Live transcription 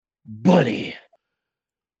Buddy,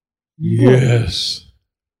 Yes.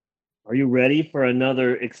 are you ready for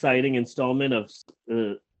another exciting installment of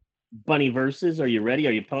Bunny Versus? Are you ready?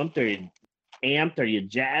 Are you pumped? Are you amped? Are you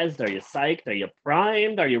jazzed? Are you psyched? Are you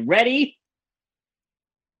primed? Are you ready?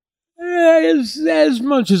 As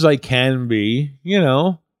much as I can be,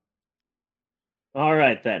 All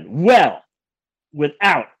right, then. Well,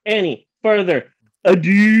 without any further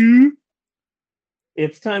ado,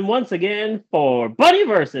 it's time once again for Bunny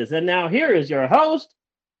Versus. And now here is your host,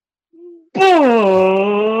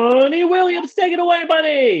 Bunny Williams. Take it away,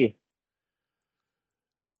 Bunny.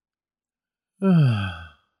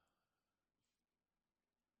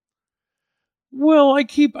 Well, I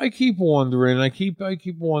keep wondering. I keep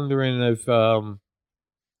wondering if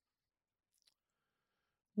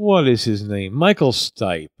what is his name? Michael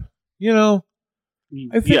Stipe. You know,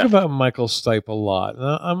 I think Yes. about Michael Stipe a lot.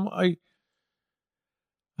 And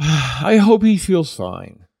I hope he feels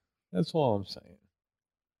fine. That's all I'm saying.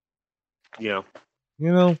 Yeah.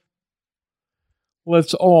 You know,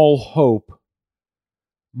 let's all hope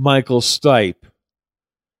Michael Stipe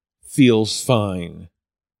feels fine.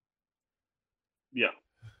 Yeah.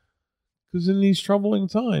 Because in these troubling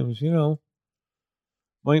times,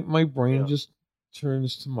 my brain Yeah. just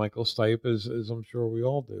turns to Michael Stipe, as I'm sure we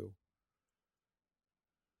all do.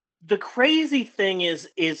 The crazy thing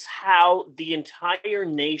is how the entire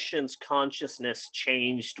nation's consciousness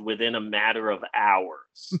changed within a matter of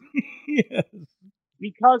hours. Yeah.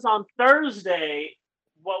 Because on Thursday,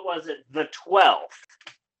 what was it, the 12th,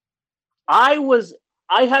 I was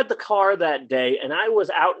I had the car that day and I was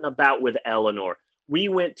out and about with Eleanor. We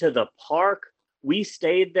went to the park. We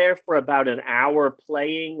stayed there for about an hour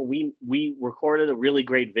playing. We recorded a really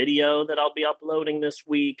great video that I'll be uploading this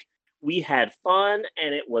week. We had fun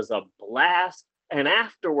and it was a blast. And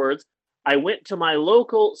afterwards, I went to my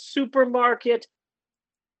local supermarket.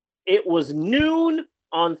 It was noon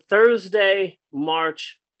on Thursday,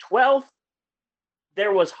 March 12th.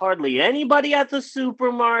 There was hardly anybody at the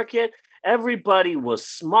supermarket. Everybody was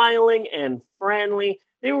smiling and friendly.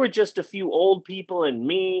 There were just a few old people and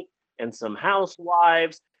me and some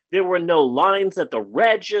housewives. There were no lines at the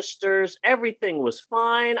registers. Everything was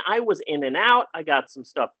fine. I was in and out. I got some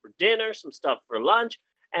stuff for dinner, some stuff for lunch.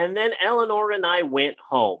 And then Eleanor and I went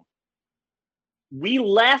home. We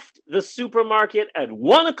left the supermarket at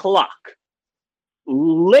 1 o'clock.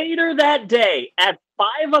 Later that day at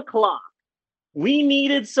 5 o'clock, we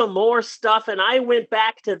needed some more stuff, and I went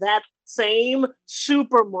back to that same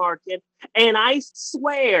supermarket, and I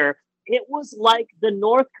swear it was like the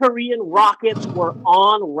North Korean rockets were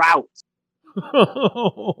en route.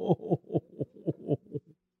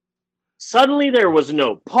 Suddenly, there was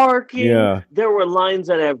no parking. Yeah. There were lines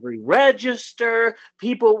at every register.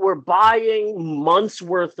 People were buying months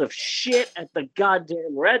worth of shit at the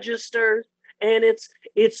goddamn register. And it's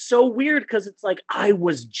so weird because it's like I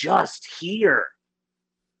was just here.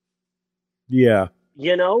 Yeah.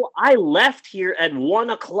 I left here at 1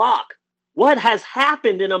 o'clock. What has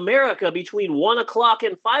happened in America between 1 o'clock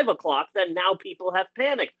and 5 o'clock that now people have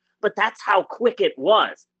panicked? But that's how quick it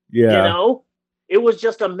was. Yeah. It was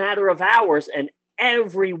just a matter of hours, and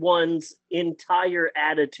everyone's entire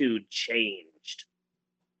attitude changed.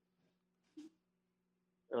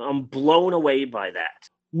 I'm blown away by that.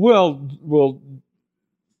 Well,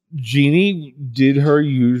 Jeannie did her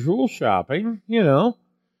usual shopping,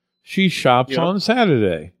 She shops Yep. on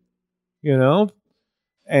Saturday, you know?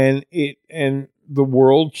 And the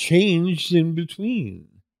world changed in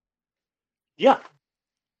between. Yeah.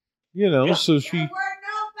 Yeah. So There were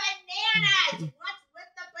no bananas. What's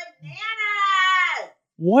with the bananas?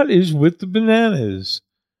 What is with the bananas?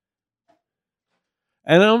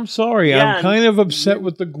 And I'm sorry, I'm Yeah. kind of upset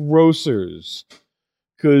with the grocers.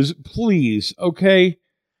 Because, please, okay?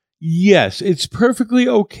 Yes, it's perfectly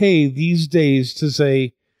okay these days to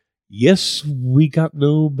say, yes, we got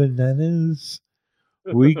no bananas.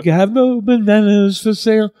 We have no bananas for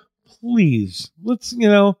sale. Please, let's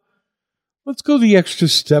go the extra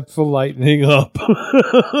step for lightening up.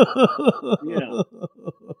 Yeah.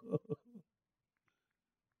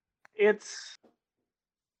 It's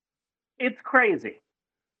crazy.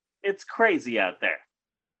 It's crazy out there.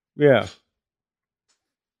 Yeah.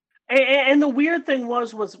 And the weird thing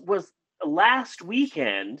was last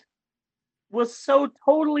weekend was so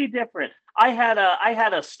totally different. I had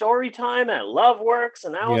a story time at Loveworks,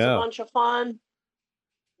 and that was a Yeah. bunch of fun.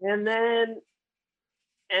 And then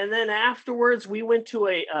afterwards, we went to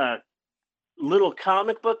a little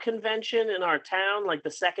comic book convention in our town, like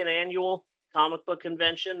the second annual comic book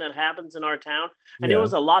convention that happens in our town. And it Yeah.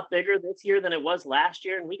 was a lot bigger this year than it was last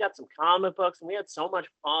year. And we got some comic books, and we had so much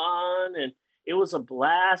fun. And It was a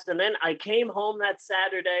blast. And then I came home that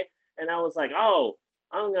Saturday, and I was like, oh,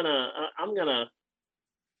 I'm gonna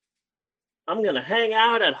hang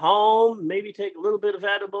out at home, maybe take a little bit of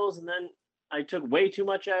edibles, and then I took way too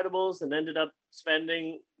much edibles and ended up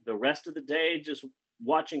spending the rest of the day just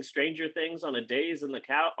watching Stranger Things on a daze on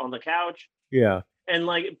the couch. Yeah. And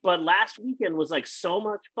like, but last weekend was like so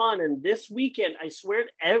much fun, and this weekend, I swear,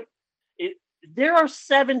 there are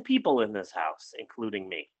 7 people in this house, including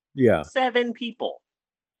me. Yeah. 7 people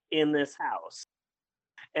in this house.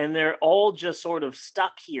 And they're all just sort of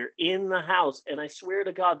stuck here in the house. And I swear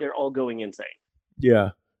to God, they're all going insane.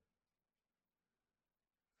 Yeah.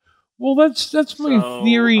 Well, that's my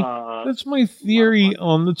theory. That's my theory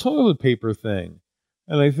on the toilet paper thing.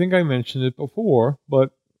 And I think I mentioned it before,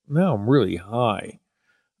 but now I'm really high.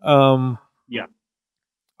 Yeah.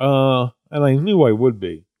 And I knew I would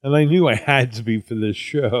be. And I knew I had to be for this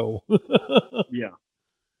show. Yeah.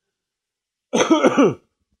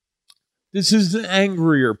 This is the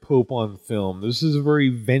angrier Pope on film. This is very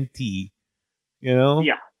venti, you know?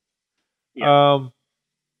 Yeah. Yeah.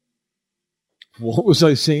 What was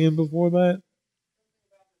I saying before that?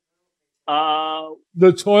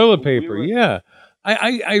 The toilet paper, yeah.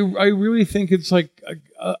 I really think it's like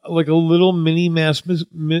a little mini mass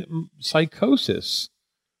psychosis,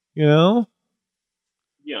 you know?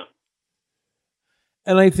 Yeah.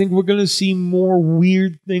 And I think we're going to see more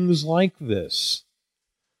weird things like this.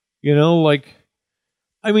 You know, like,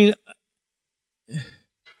 I mean,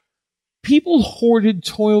 people hoarded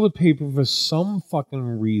toilet paper for some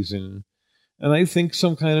fucking reason. And I think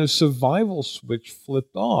some kind of survival switch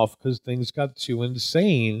flipped off because things got too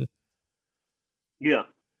insane. Yeah.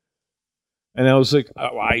 And I was like,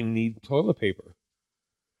 oh, I need toilet paper.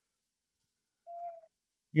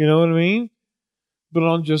 You know what I mean? But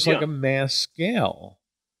on just like a mass scale.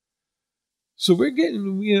 So we're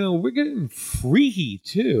getting freaky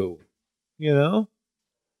too. You know?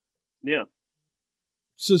 Yeah.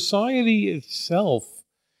 Society itself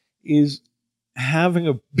is having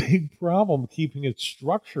a big problem keeping its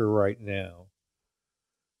structure right now.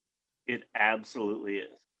 It absolutely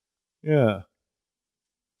is. Yeah.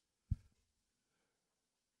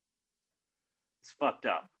 It's fucked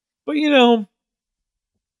up. But you know,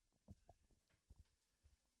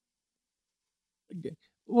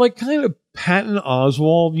 like kind of Patton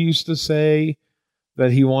Oswalt used to say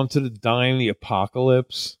that he wanted to die in the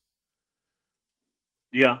apocalypse.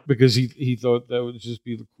 Yeah. Because he thought that would just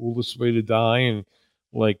be the coolest way to die. And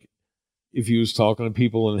like if he was talking to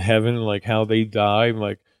people in heaven, like how they died,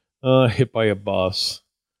 like hit by a bus.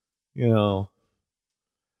 You know.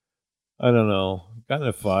 I don't know. Got in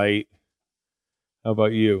a fight. How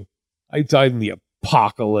about you? I died in the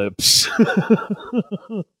apocalypse.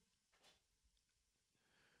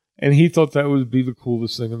 And he thought that would be the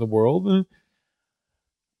coolest thing in the world. And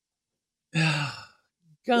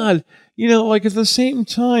God, you know, like at the same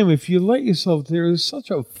time, if you let yourself, there is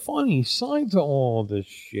such a funny side to all this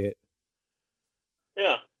shit.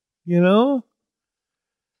 Yeah. You know?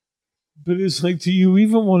 But it's like, do you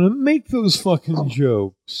even want to make those fucking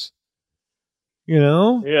jokes? You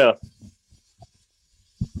know? Yeah.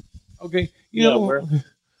 Okay. You know,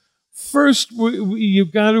 first,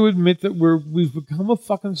 you've got to admit that we've become a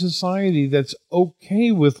fucking society that's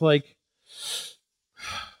okay with like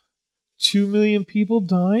 2 million people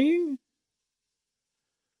dying.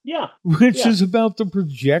 Yeah. Which is about the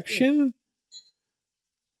projection.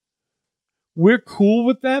 We're cool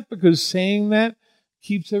with that because saying that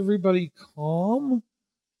keeps everybody calm.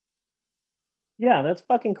 Yeah, that's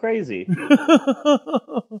fucking crazy.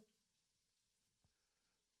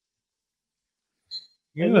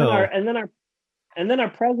 And then our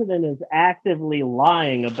president is actively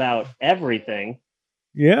lying about everything.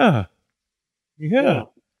 Yeah.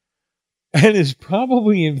 And is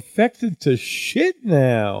probably infected to shit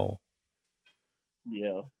now.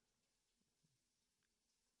 Yeah.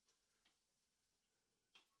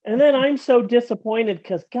 And then I'm so disappointed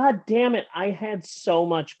because, God damn it, I had so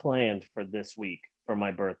much planned for this week for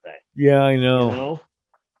my birthday. Yeah, I know. You know?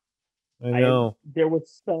 I know. There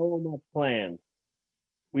was so much planned.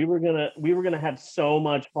 We were gonna have so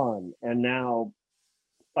much fun, and now,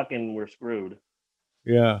 fucking, we're screwed.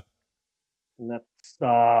 Yeah. And that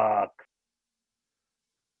sucks.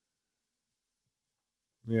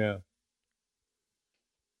 Yeah.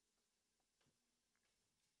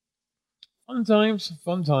 Fun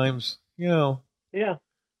times, you know. Yeah.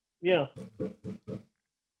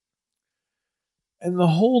 And the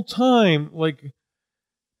whole time, like,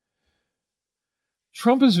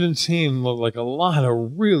 Trump has been saying like a lot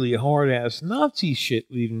of really hard-ass Nazi shit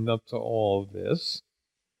leading up to all of this.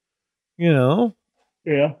 You know?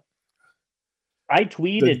 Yeah. I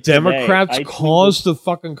tweeted The today, Democrats caused the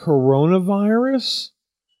fucking coronavirus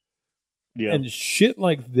yeah. and shit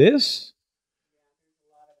like this.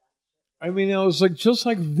 I mean, I was like, just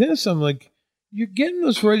like this. I'm like, you're getting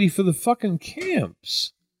us ready for the fucking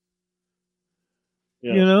camps.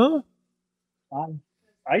 Yeah. You know?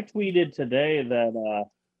 I tweeted today that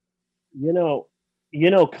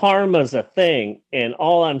karma's a thing, and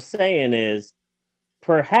all I'm saying is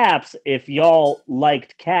perhaps if y'all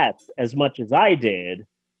liked cats as much as I did,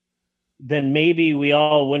 then maybe we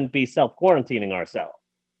all wouldn't be self-quarantining ourselves.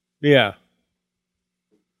 Yeah.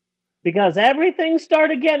 Because everything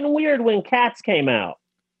started getting weird when cats came out.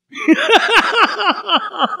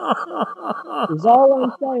 Is all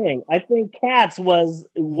I'm saying. I think cats was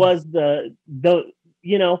the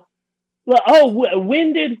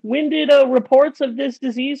when did reports of this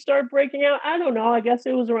disease start breaking out? I don't know. I guess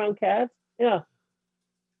it was around cats. Yeah.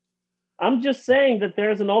 I'm just saying that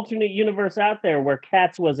there's an alternate universe out there where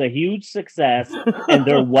cats was a huge success and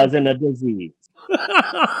there wasn't a disease. Is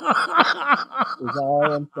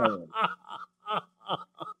all I'm saying.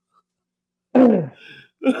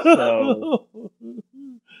 So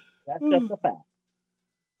that's just a fact.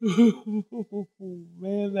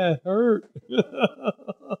 Man, that hurt.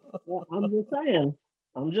 Well,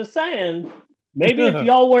 I'm just saying. Maybe if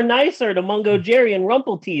y'all were nicer to Mungo Jerry and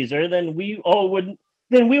Rumpelteazer, then we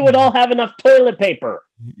would all have enough toilet paper.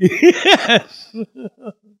 Yes.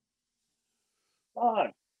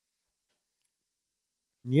 Fuck.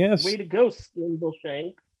 Yes. Way to go,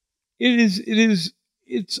 Skimbleshank.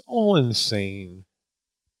 It's all insane.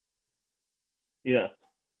 Yeah.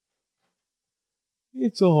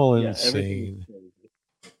 It's all Yeah, insane.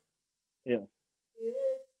 Yeah.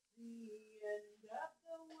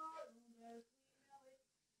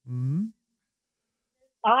 Hmm?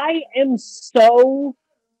 I am so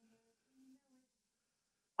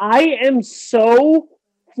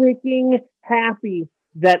freaking happy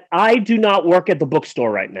that I do not work at the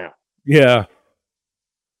bookstore right now. Yeah.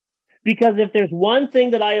 Because if there's one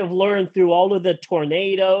thing that I have learned through all of the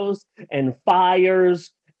tornadoes and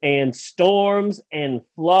fires and storms and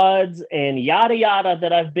floods and yada yada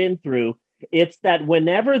that I've been through, it's that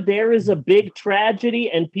whenever there is a big tragedy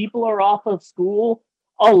and people are off of school,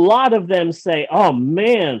 a lot of them say, oh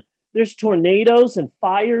man, there's tornadoes and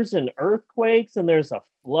fires and earthquakes and there's a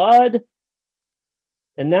flood.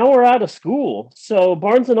 And now we're out of school. So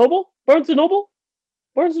Barnes and Noble?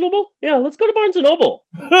 Yeah, let's go to Barnes and Noble.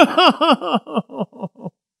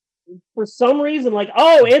 For some reason,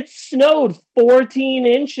 it snowed 14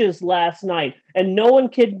 inches last night and no one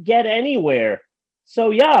could get anywhere. So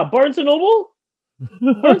yeah, Barnes and Noble?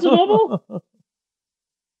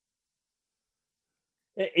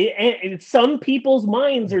 Some people's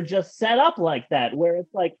minds are just set up like that, where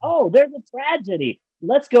it's like, oh, there's a tragedy.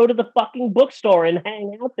 Let's go to the fucking bookstore and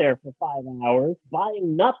hang out there for 5 hours,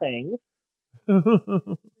 buying nothing.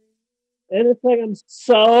 And it's like, I'm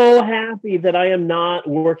so happy that I am not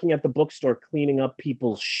working at the bookstore cleaning up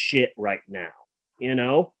people's shit right now. You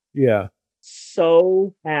know? Yeah.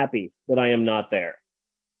 So happy that I am not there.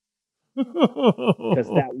 Because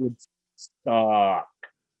that would suck.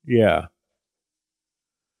 Yeah.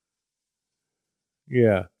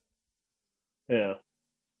 Yeah. Yeah.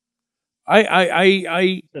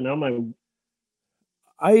 So now my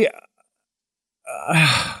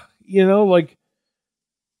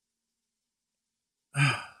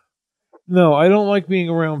no, I don't like being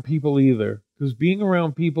around people either, because being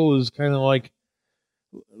around people is kind of like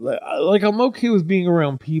I'm okay with being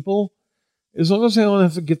around people as long as I don't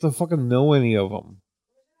have to get to fucking know any of them.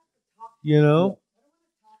 You know?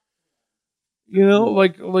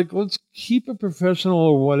 Like let's keep it professional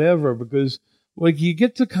or whatever, because you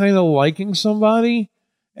get to kind of liking somebody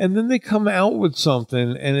and then they come out with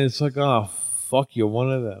something and it's like, oh fuck, you're one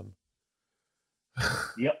of them.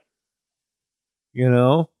 Yep.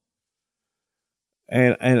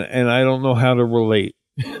 And I don't know how to relate.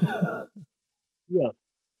 Yeah.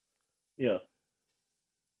 Yeah.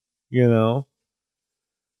 Yeah.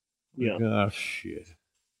 Oh shit.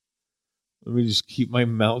 Let me just keep my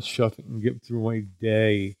mouth shut and get through my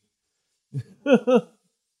day.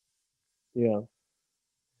 Yeah.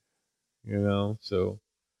 So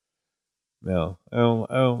no,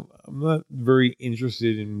 I'm not very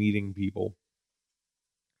interested in meeting people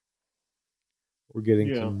or getting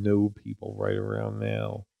to know people right around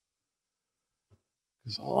now.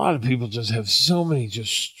 Because a lot of people just have so many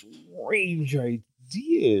just strange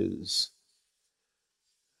ideas.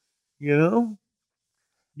 Yeah.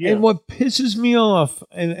 And what pisses me off,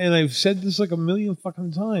 and I've said this like a million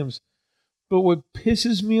fucking times, but what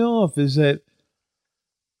pisses me off is that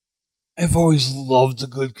I've always loved a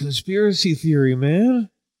good conspiracy theory, man.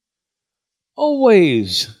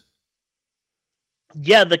 Always.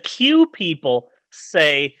 Yeah, the Q people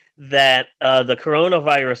say that the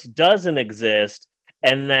coronavirus doesn't exist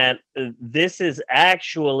and that this is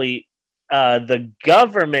actually the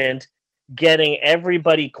government getting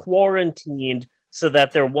everybody quarantined so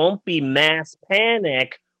that there won't be mass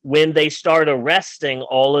panic when they start arresting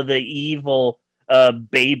all of the evil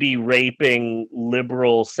baby raping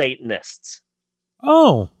liberal Satanists.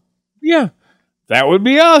 Oh, yeah. That would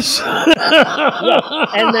be us. Yeah,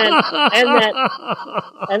 and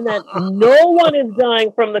that no one is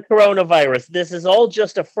dying from the coronavirus. This is all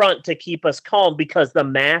just a front to keep us calm because the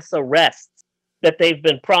mass arrests that they've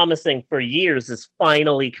been promising for years is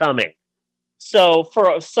finally coming. So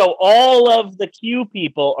all of the Q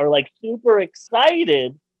people are like super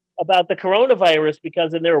excited about the coronavirus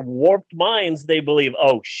because in their warped minds they believe,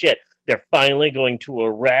 oh shit, they're finally going to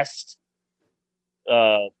arrest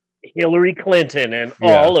uh, Hillary Clinton and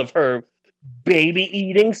Yeah. all of her baby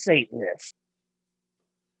eating Satanists.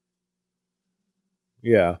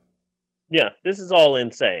 Yeah. Yeah, this is all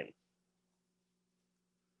insane.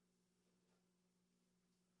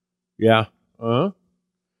 Yeah.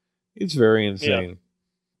 It's very insane.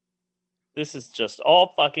 This is just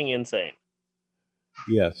all fucking insane.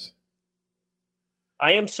 Yes.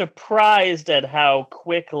 I am surprised at how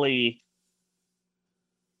quickly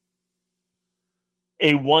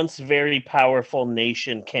a once very powerful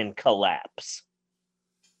nation can collapse.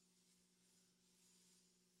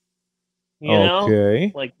 You know?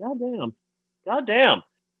 Okay. Like, goddamn.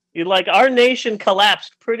 Like, our nation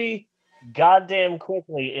collapsed pretty goddamn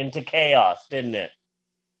quickly into chaos, didn't it?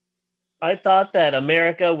 I thought that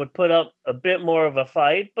America would put up a bit more of a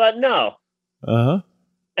fight, but no. Uh-huh.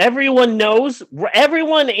 Everyone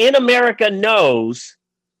in America knows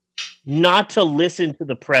not to listen to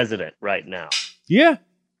the president right now. Yeah.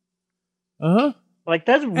 Uh-huh. Like,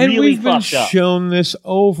 that's And really we've been fucked up. shown this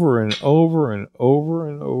over and over and over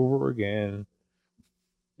and over again.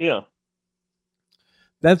 Yeah.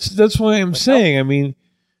 That's why I'm saying, I mean,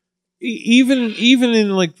 even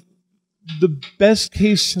in like the best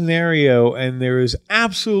case scenario, and there is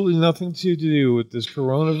absolutely nothing to do with this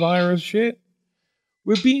coronavirus shit,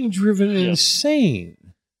 we're being driven insane.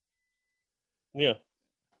 Yeah.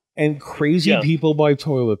 And crazy people buy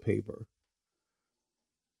toilet paper.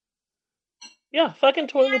 Yeah, fucking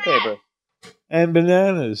toilet paper. And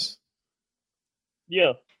bananas.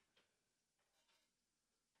 Yeah.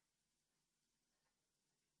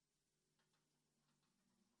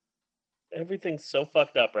 Everything's so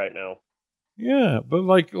fucked up right now. Yeah, but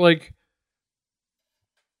like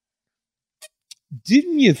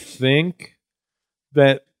didn't you think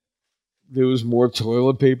that there was more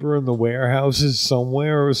toilet paper in the warehouses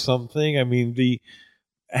somewhere or something? I mean,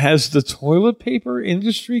 has the toilet paper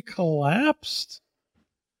industry collapsed?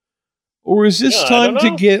 Or is this time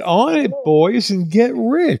to get on it, boys, and get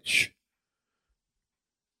rich?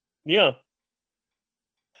 Yeah.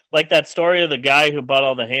 Like that story of the guy who bought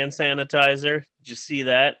all the hand sanitizer. Did you see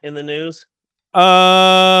that in the news?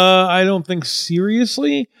 I don't think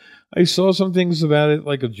seriously. I saw some things about it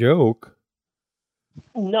like a joke.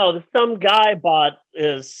 No, some guy bought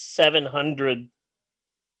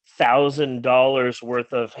 $700,000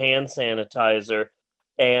 worth of hand sanitizer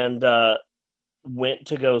and went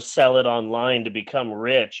to go sell it online to become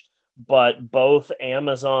rich. But both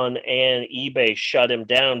Amazon and eBay shut him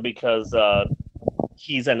down because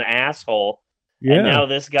he's an asshole. Yeah. And now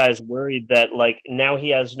this guy's worried that, like, now he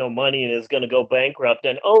has no money and is going to go bankrupt.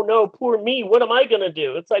 And, oh, no, poor me. What am I going to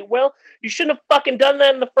do? It's like, well, you shouldn't have fucking done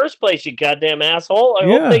that in the first place, you goddamn asshole.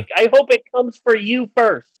 I hope it comes for you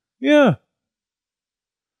first. Yeah.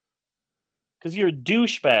 Because you're a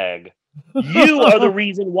douchebag. You are the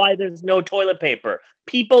reason why there's no toilet paper.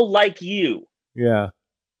 People like you. Yeah.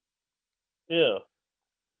 Yeah.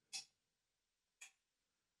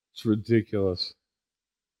 It's ridiculous.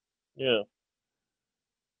 Yeah.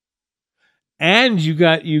 And you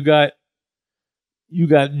got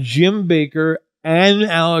Jim Baker and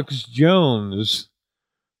Alex Jones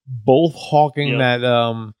both hawking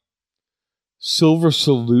that silver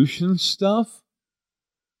solution stuff.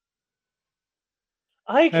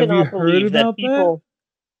 I cannot believe that people.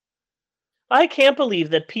 I can't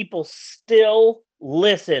believe that people still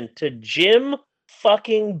listen to Jim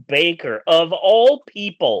fucking Baker of all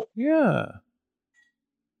people. Yeah.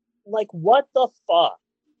 Like, what the fuck?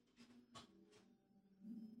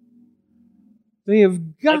 They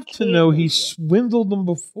have got to know he swindled them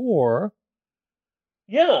before.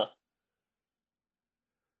 Yeah.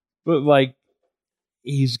 But, like,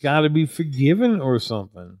 he's got to be forgiven or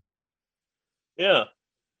something. Yeah.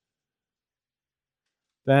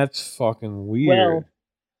 That's fucking weird.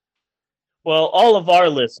 Well, all of our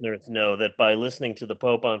listeners know that by listening to the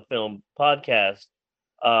Pope on Film podcast,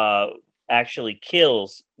 actually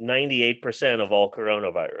kills 98% of all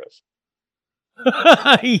coronavirus.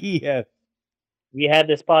 Yeah. We had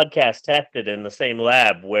this podcast tested in the same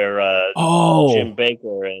lab where Oh. Jim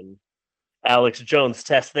Baker and Alex Jones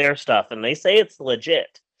test their stuff, and they say it's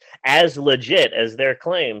legit as their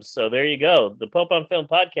claims. So there you go. The Pope on Film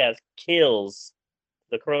podcast kills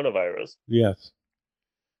the coronavirus. Yes.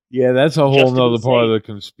 Yeah, that's a whole Just to be nother part of safe. the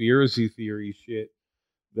conspiracy theory shit.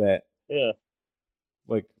 That Yeah.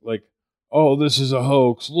 like, oh, this is a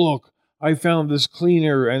hoax. Look, I found this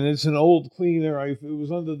cleaner, and it's an old cleaner. It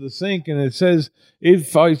was under the sink, and it says it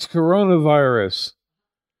fights coronavirus.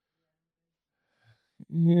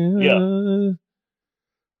 Yeah.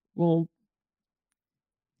 Well,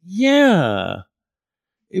 yeah.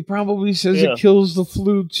 It probably says it kills the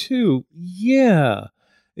flu too. Yeah.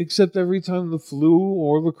 Except every time the flu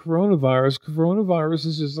or the coronavirus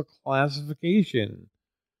is just a classification.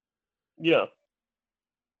 Yeah.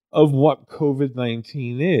 Of what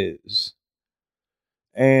COVID-19 is.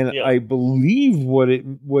 And I believe what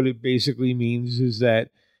it basically means is that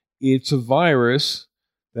it's a virus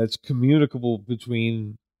that's communicable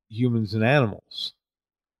between humans and animals.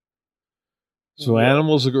 So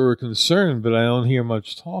animals are concerned, but I don't hear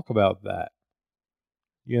much talk about that.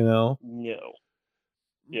 You know? No.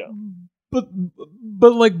 Yeah. But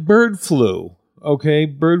like bird flu, okay?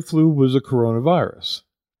 Bird flu was a coronavirus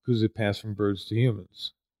because it passed from birds to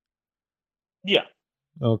humans. Yeah.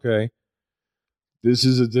 Okay. This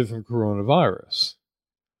is a different coronavirus.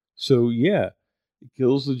 So, yeah, it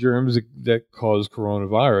kills the germs that cause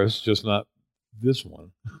coronavirus, just not this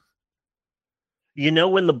one. You know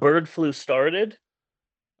when the bird flu started?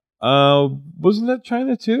 Wasn't that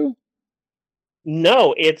China too?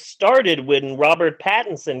 No, it started when Robert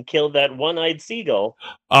Pattinson killed that one-eyed seagull.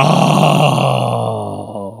 Oh.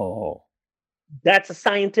 That's a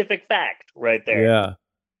scientific fact right there. Yeah.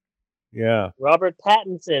 Yeah. Robert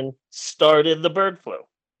Pattinson started the bird flu.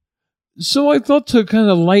 So I thought to kind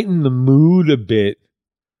of lighten the mood a bit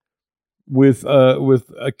with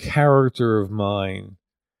a character of mine.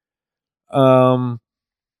 I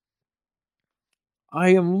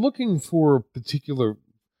am looking for a particular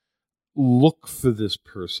look for this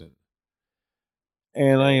person.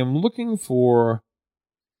 And I am looking for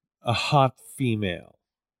a hot female.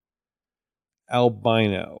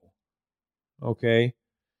 Albino. Okay?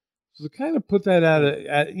 So to kind of put that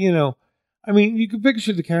at I mean, you can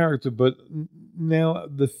picture the character, but now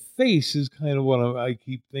the face is kind of what I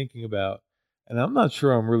keep thinking about. And I'm not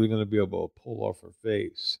sure I'm really going to be able to pull off her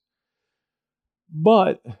face.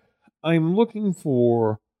 But I'm looking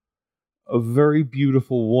for a very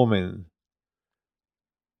beautiful woman.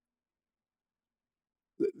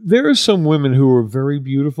 There are some women who are very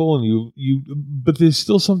beautiful, and but there's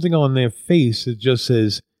still something on their face that just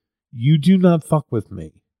says, "You do not fuck with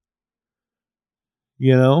me."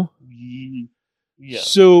 You know? Yeah.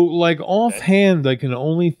 So, like, offhand, I can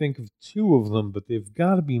only think of two of them, but they've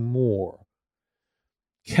got to be more.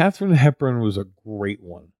 Katharine Hepburn was a great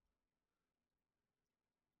one.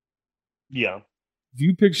 Yeah. If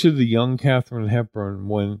you picture the young Katharine Hepburn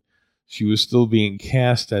when she was still being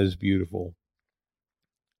cast as beautiful.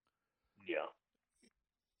 Yeah.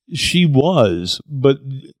 She was, but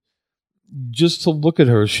just to look at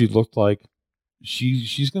her, she looked like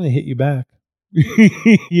she's going to hit you back.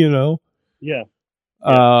 You know? Yeah.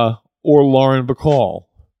 Or Lauren Bacall.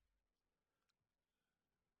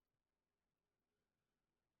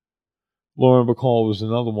 Lauren Bacall was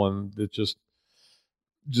another one that just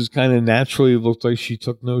kind of naturally looked like she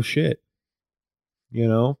took no shit. You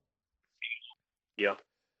know? Yeah.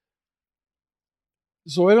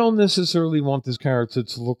 So I don't necessarily want this character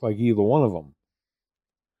to look like either one of them.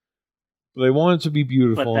 But I want it to be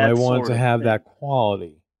beautiful, and I want it to have that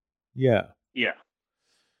quality. Yeah. Yeah.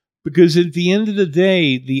 Because at the end of the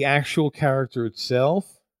day, the actual character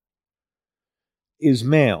itself is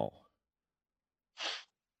male.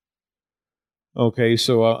 Okay,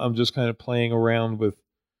 so I'm just kind of playing around with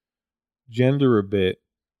gender a bit.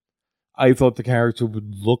 I thought the character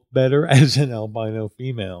would look better as an albino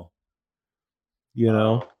female. You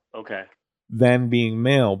know? Okay. Than being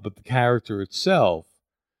male, but the character itself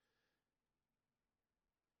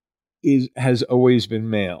has always been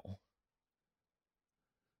male.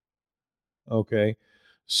 Okay?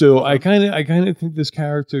 So I kind of think this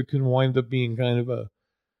character can wind up being kind of a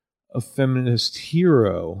feminist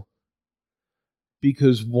hero.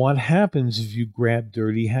 Because what happens if you grab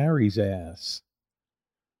Dirty Harry's ass?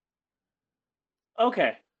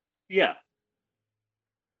 Okay. Yeah.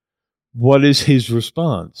 what is his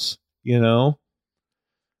response? You know,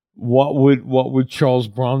 what would Charles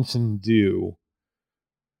Bronson do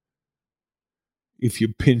if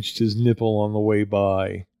you pinched his nipple on the way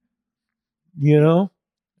by? You know,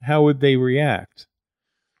 how would they react?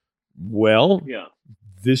 Well, Yeah.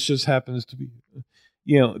 this just happens to be,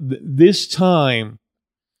 this time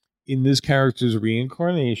in this character's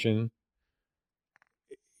reincarnation,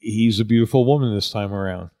 he's a beautiful woman this time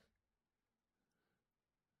around.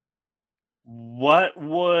 What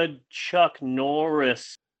would Chuck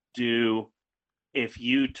Norris do if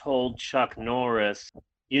you told Chuck Norris,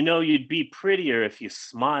 you'd be prettier if you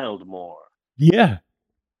smiled more? Yeah.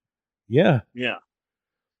 Yeah. Yeah.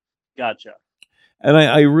 Gotcha. And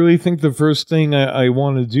I really think the first thing I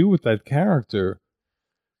want to do with that character,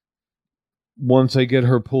 once I get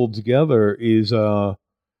her pulled together, is I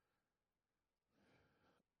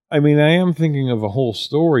am thinking of a whole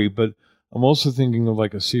story, but I'm also thinking of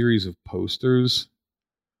like a series of posters,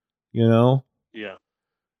 Yeah.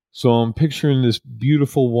 So I'm picturing this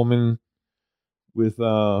beautiful woman with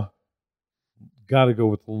gotta go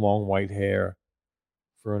with the long white hair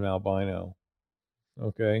for an albino.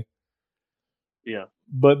 Okay. Yeah.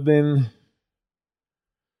 But then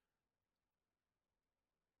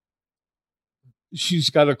she's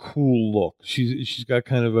got a cool look. She's got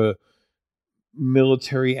kind of a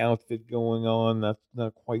military outfit going on. That's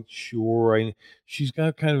not quite sure. She's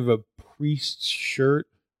got kind of a priest's shirt,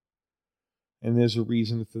 and there's a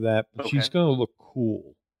reason for that. But she's Okay. going to look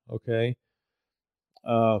cool. Okay.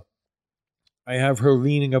 I have her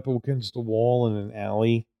leaning up against the wall in an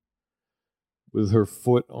alley with her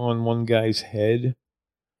foot on one guy's head,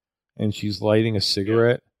 and she's lighting a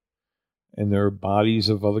cigarette, and there are bodies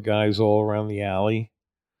of other guys all around the alley.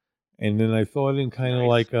 And then I thought in kind of Nice.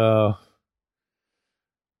 like on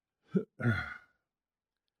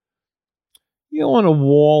a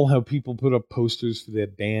wall, how people put up posters for their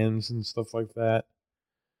bands and stuff like that.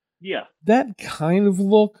 Yeah. That kind of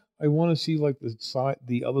look, I want to see like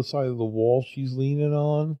the other side of the wall she's leaning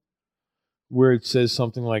on, where it says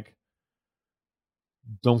something like,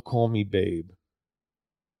 "Don't call me babe."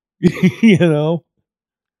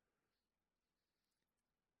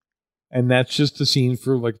 And that's just a scene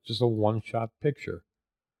for like just a one-shot picture.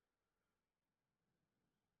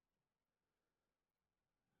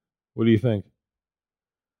 What do you think?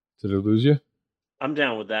 Did I lose you? I'm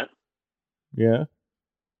down with that. Yeah.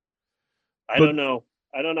 I don't know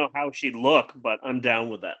how she'd look, but I'm down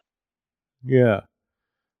with that. Yeah.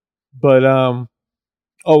 But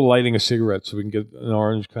lighting a cigarette so we can get an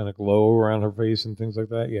orange kind of glow around her face and things like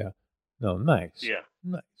that. Yeah. No, nice. Yeah.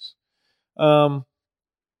 Nice.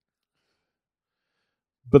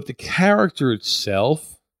 But the character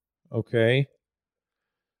itself, okay,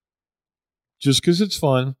 just because it's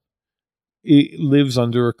fun, it lives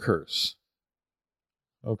under a curse.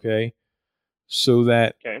 Okay? So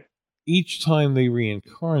that each time they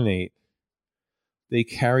reincarnate, they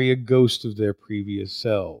carry a ghost of their previous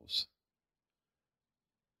selves.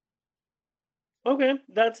 Okay,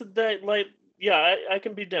 that's that. Like, yeah, I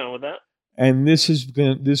can be down with that. And this has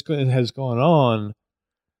gone on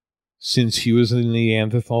since he was a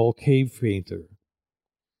Neanderthal cave painter.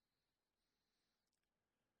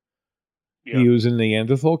 Yeah. He was a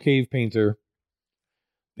Neanderthal cave painter.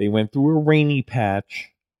 They went through a rainy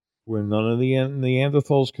patch where none of the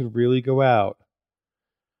Neanderthals could really go out.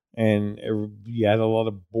 And you had a lot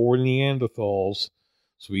of bored Neanderthals.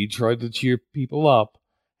 So he tried to cheer people up,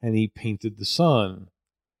 and he painted the sun,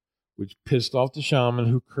 which pissed off the shaman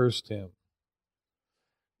who cursed him.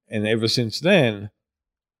 And ever since then,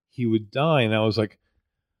 he would die. And I was like,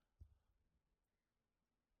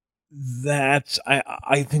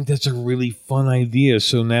 I think that's a really fun idea.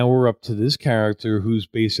 So now we're up to this character who's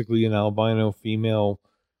basically an albino female,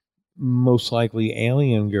 most likely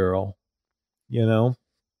alien girl, Yeah.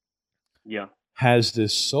 has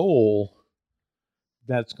this soul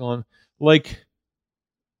that's gone, like,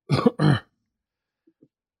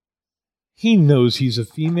 he knows he's a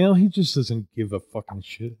female. He just doesn't give a fucking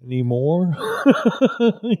shit anymore.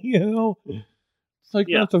 It's like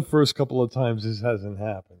not the first couple of times this hasn't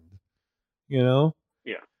happened. Yeah.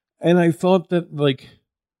 And I thought that, like,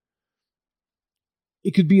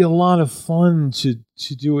 it could be a lot of fun to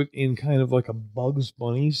do it in kind of like a Bugs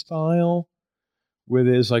Bunny style, where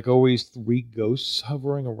there's like always three ghosts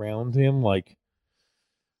hovering around him, like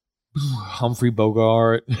Humphrey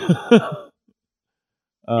Bogart,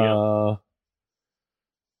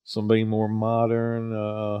 somebody more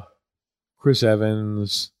modern, Chris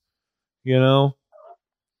Evans, Yeah.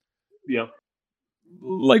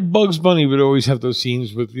 like Bugs Bunny would always have those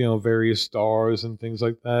scenes with, various stars and things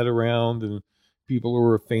like that around, and people who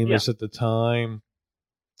were famous at the time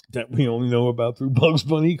that we only know about through Bugs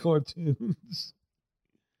Bunny cartoons.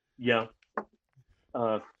 Yeah.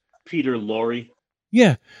 Peter Lorre.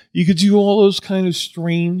 Yeah, you could do all those kind of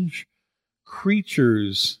strange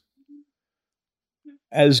creatures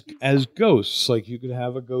as ghosts. Like you could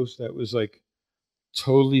have a ghost that was like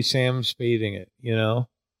totally Sam Spading it, you know?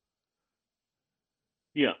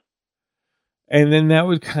 Yeah. And then that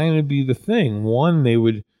would kind of be the thing. One, they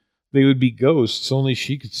would be ghosts, only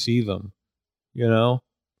she could see them, you know?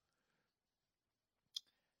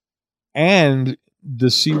 And the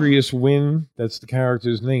Sirius Wynn, that's the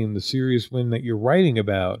character's name, the Sirius Wynn that you're writing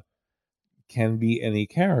about can be any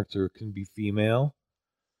character. It can be female,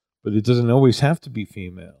 but it doesn't always have to be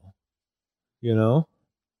female, you know?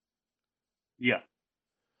 Yeah.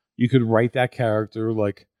 You could write that character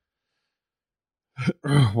like,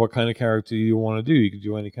 what kind of character you want to do. You could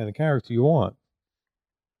do any kind of character you want.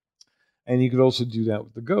 And you could also do that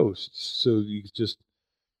with the ghosts. So you could just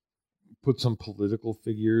put some political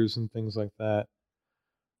figures and things like that.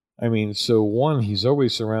 I mean, so one, he's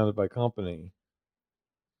always surrounded by company,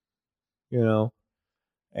 you know,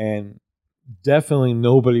 and definitely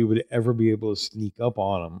nobody would ever be able to sneak up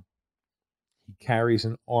on him. He carries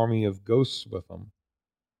an army of ghosts with him,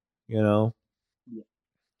 you know.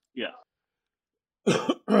 Yeah.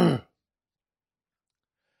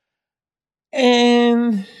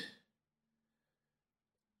 And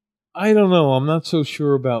I don't know. I'm not so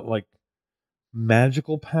sure about like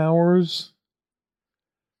magical powers,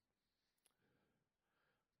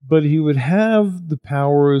 but he would have the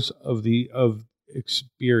powers of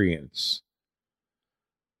experience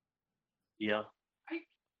Yeah.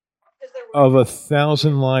 of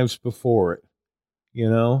 1,000 lives before it, you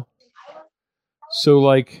know. So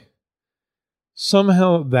like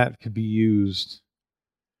somehow that could be used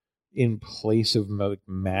in place of like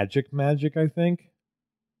magic, I think,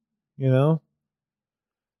 you know.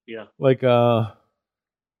 Yeah. Like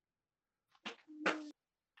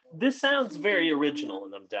This sounds very original,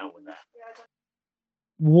 and I'm down with that.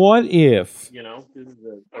 what if, You know, this is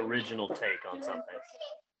an original take on something.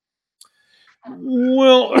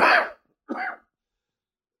 well,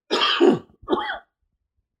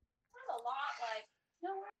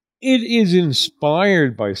 it is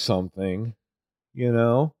inspired by something, you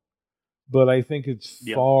know, but I think it's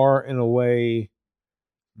far and away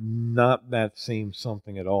not that same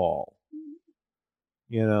something at all,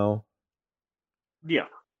 you know. Yeah.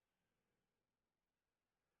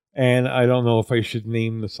 And I don't know if I should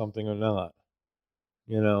name the something or not,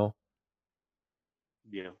 you know.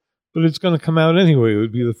 Yeah. But it's going to come out anyway. It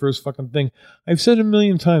would be the first fucking thing. I've said a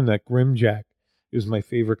million times that Grimjack is my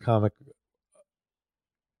favorite comic.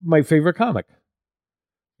 My favorite comic.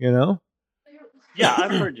 You know? Yeah,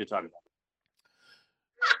 I've heard you talk about it.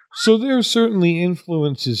 So there are certainly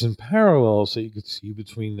influences and parallels that you could see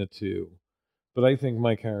between the two. But I think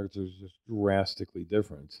my character is just drastically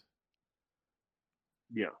different.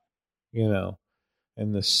 Yeah. You know?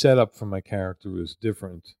 And the setup for my character is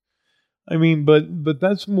different. I mean, but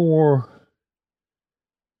that's more...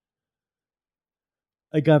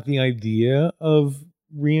 I got the idea of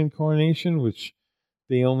reincarnation, which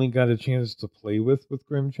they only got a chance to play with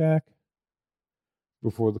Grimjack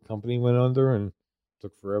before the company went under and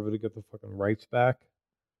took forever to get the fucking rights back.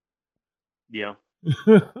 Yeah.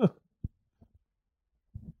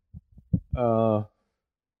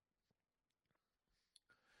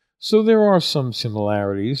 So there are some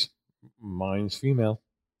similarities. Mine's female,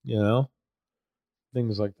 you know,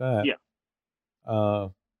 things like that. Yeah.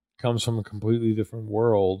 Comes from a completely different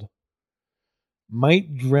world.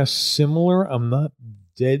 Might dress similar. I'm not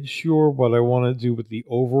dead sure what I want to do with the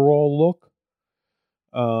overall look.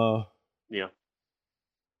 Yeah.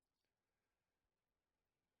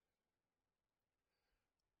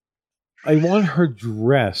 I want her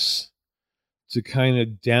dress to kind of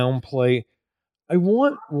downplay. I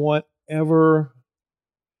want whatever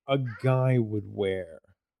a guy would wear,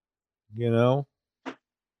 you know?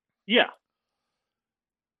 Yeah.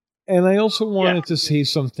 And I also wanted to say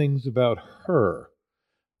some things about her,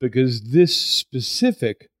 because this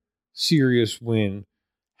specific Sirius Wynn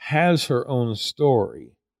has her own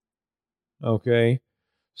story. Okay?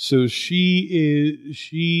 So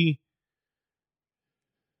she's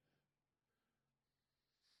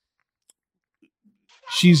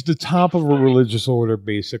the top of a religious order,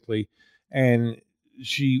 basically, and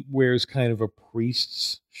she wears kind of a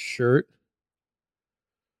priest's shirt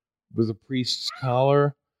with a priest's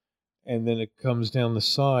collar, and then it comes down the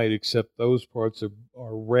side, except those parts are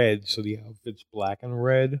red, so the outfit's black and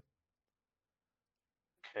red.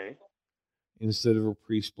 Okay. Instead of a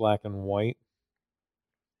priest black and white.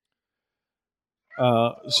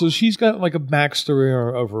 So she's got like a backstory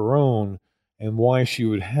of her own and why she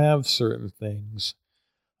would have certain things.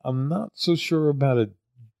 I'm not so sure about it,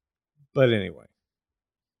 but anyway.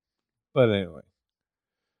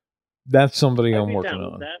 That's somebody I'd I'm be working down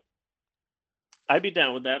with on. that. I'd be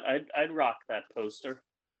down with that. I'd rock that poster.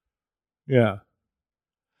 Yeah.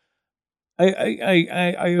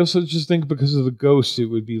 I also just think because of the ghost, it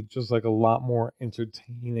would be just like a lot more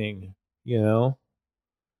entertaining, you know?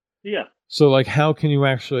 Yeah. So like how far can you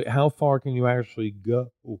actually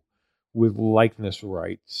go with likeness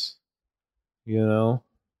rights? You know?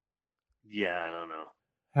 Yeah, I don't know.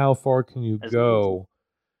 How far can you As long as go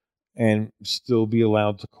and still be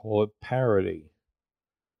allowed to call it parody?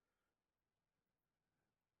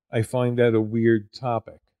 I find that a weird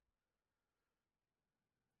topic.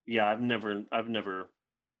 yeah, I've never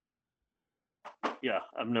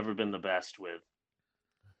been the best with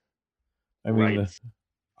I mean, rights,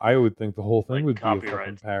 I would think the whole thing like would be a fucking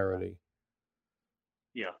copyrights. parody.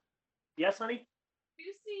 Yeah. Yes, honey? Have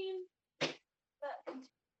you seen that?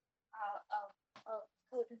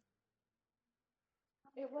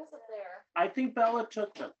 It wasn't there. I think Bella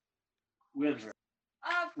took them with her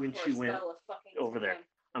Of when course, she went Bella fucking over there. took 'em.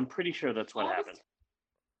 I'm pretty sure that's what happened.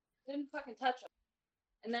 Didn't fucking touch them.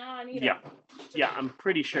 And now I need Yeah. 'em. Yeah, I'm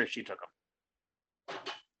pretty sure she took them.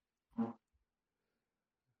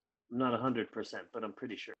 I'm not 100%, but I'm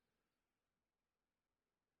pretty sure.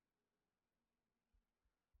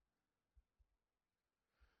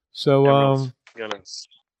 So Emerald's gonna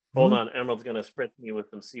hold on. Emerald's gonna spritz me with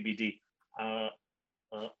some CBD.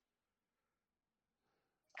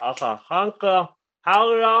 Hanka, how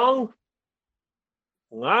long?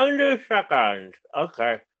 90 seconds.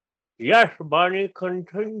 Okay. Yes, Bunny,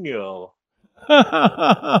 continue.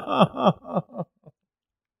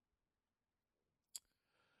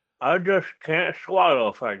 I just can't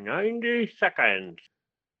swallow for 90 seconds.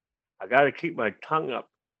 I gotta keep my tongue up.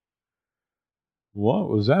 What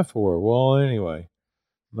was that for? Well, anyway,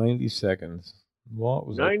 90 seconds. What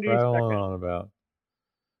was I 90 prattling seconds. on about?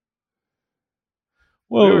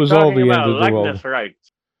 Well, We it were was all talking the end about of the world. likeness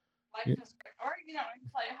rights. Likeness, or you know, I can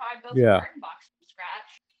tell you how I built Yeah. a garden box from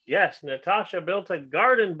scratch. Yes, Natasha built a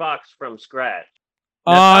garden box from scratch.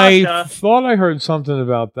 I Natasha, thought I heard something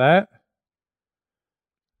about that.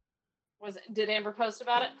 Did Amber post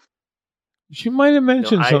about it? She might have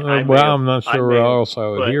mentioned something. I'm not sure how else I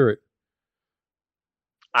would hear it.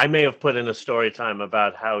 I may have put in a story time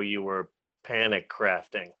about how you were panic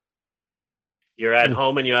crafting. You're at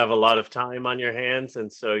home and you have a lot of time on your hands,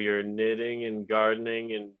 and so you're knitting and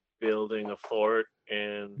gardening and building a fort.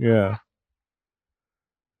 And Yeah.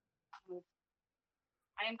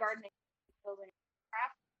 I am gardening, building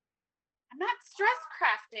craft. I'm not stress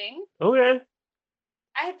crafting. okay,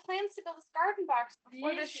 I had plans to build this garden box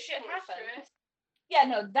before this shit happened. Yeah,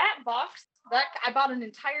 no, that box, I bought an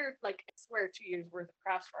entire, like, I swear, 2 years worth of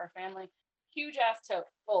crafts for our family. Huge ass tote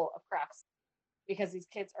full of crafts because these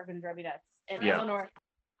kids are going to drive me nuts. And Yeah. Eleanor,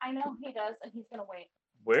 I know he does, and he's going to wait.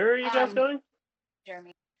 where are you guys going?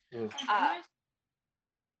 Jeremy. Mm.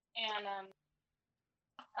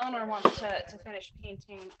 Eleanor wants to finish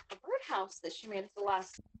painting the birdhouse that she made at the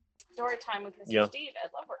last story time with Mr. Yeah. Steve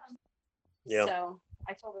at Lovers. Yeah. So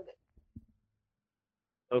I told her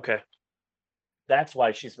that. Okay. That's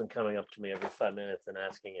why she's been coming up to me every 5 minutes and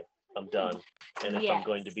asking if I'm done and if I'm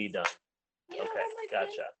going to be done. Yeah, Okay,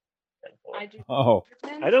 gotcha. I do. Oh.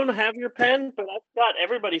 I don't have your pen, but I've got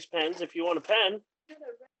everybody's pens if you want a pen.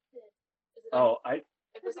 Oh,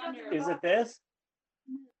 is it this?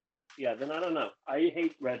 Yeah, then I don't know. I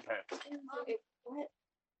hate red pens.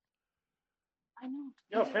 I know.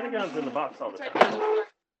 No, Pentagon's in the box all the time.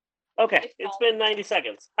 Okay, it's been 90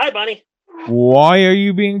 seconds. Hi, Bunny. Why are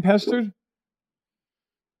you being pestered?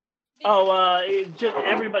 Oh, just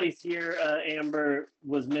everybody's here. Amber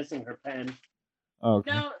was missing her pen.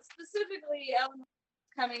 Okay. No, specifically, Eleanor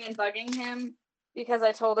coming and bugging him because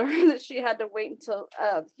I told her that she had to wait until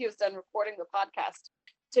he was done recording the podcast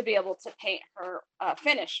to be able to paint her,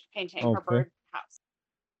 finish painting her bird house.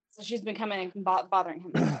 So she's been coming and bothering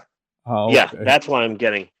him. Oh, okay. Yeah, that's why I'm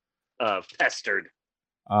getting pestered.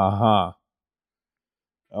 Uh-huh.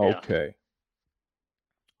 Okay.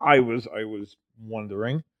 Yeah. I was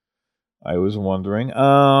wondering.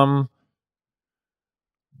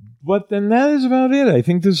 But then that is about it. I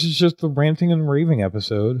think this is just the ranting and raving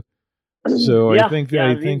episode. So yeah, I think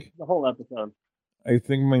the whole episode. I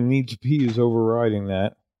think my need to pee is overriding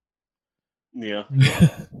that. Yeah.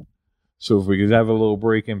 So if we could have a little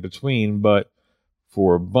break in between, but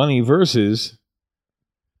for Bunny versus,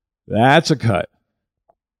 that's a cut.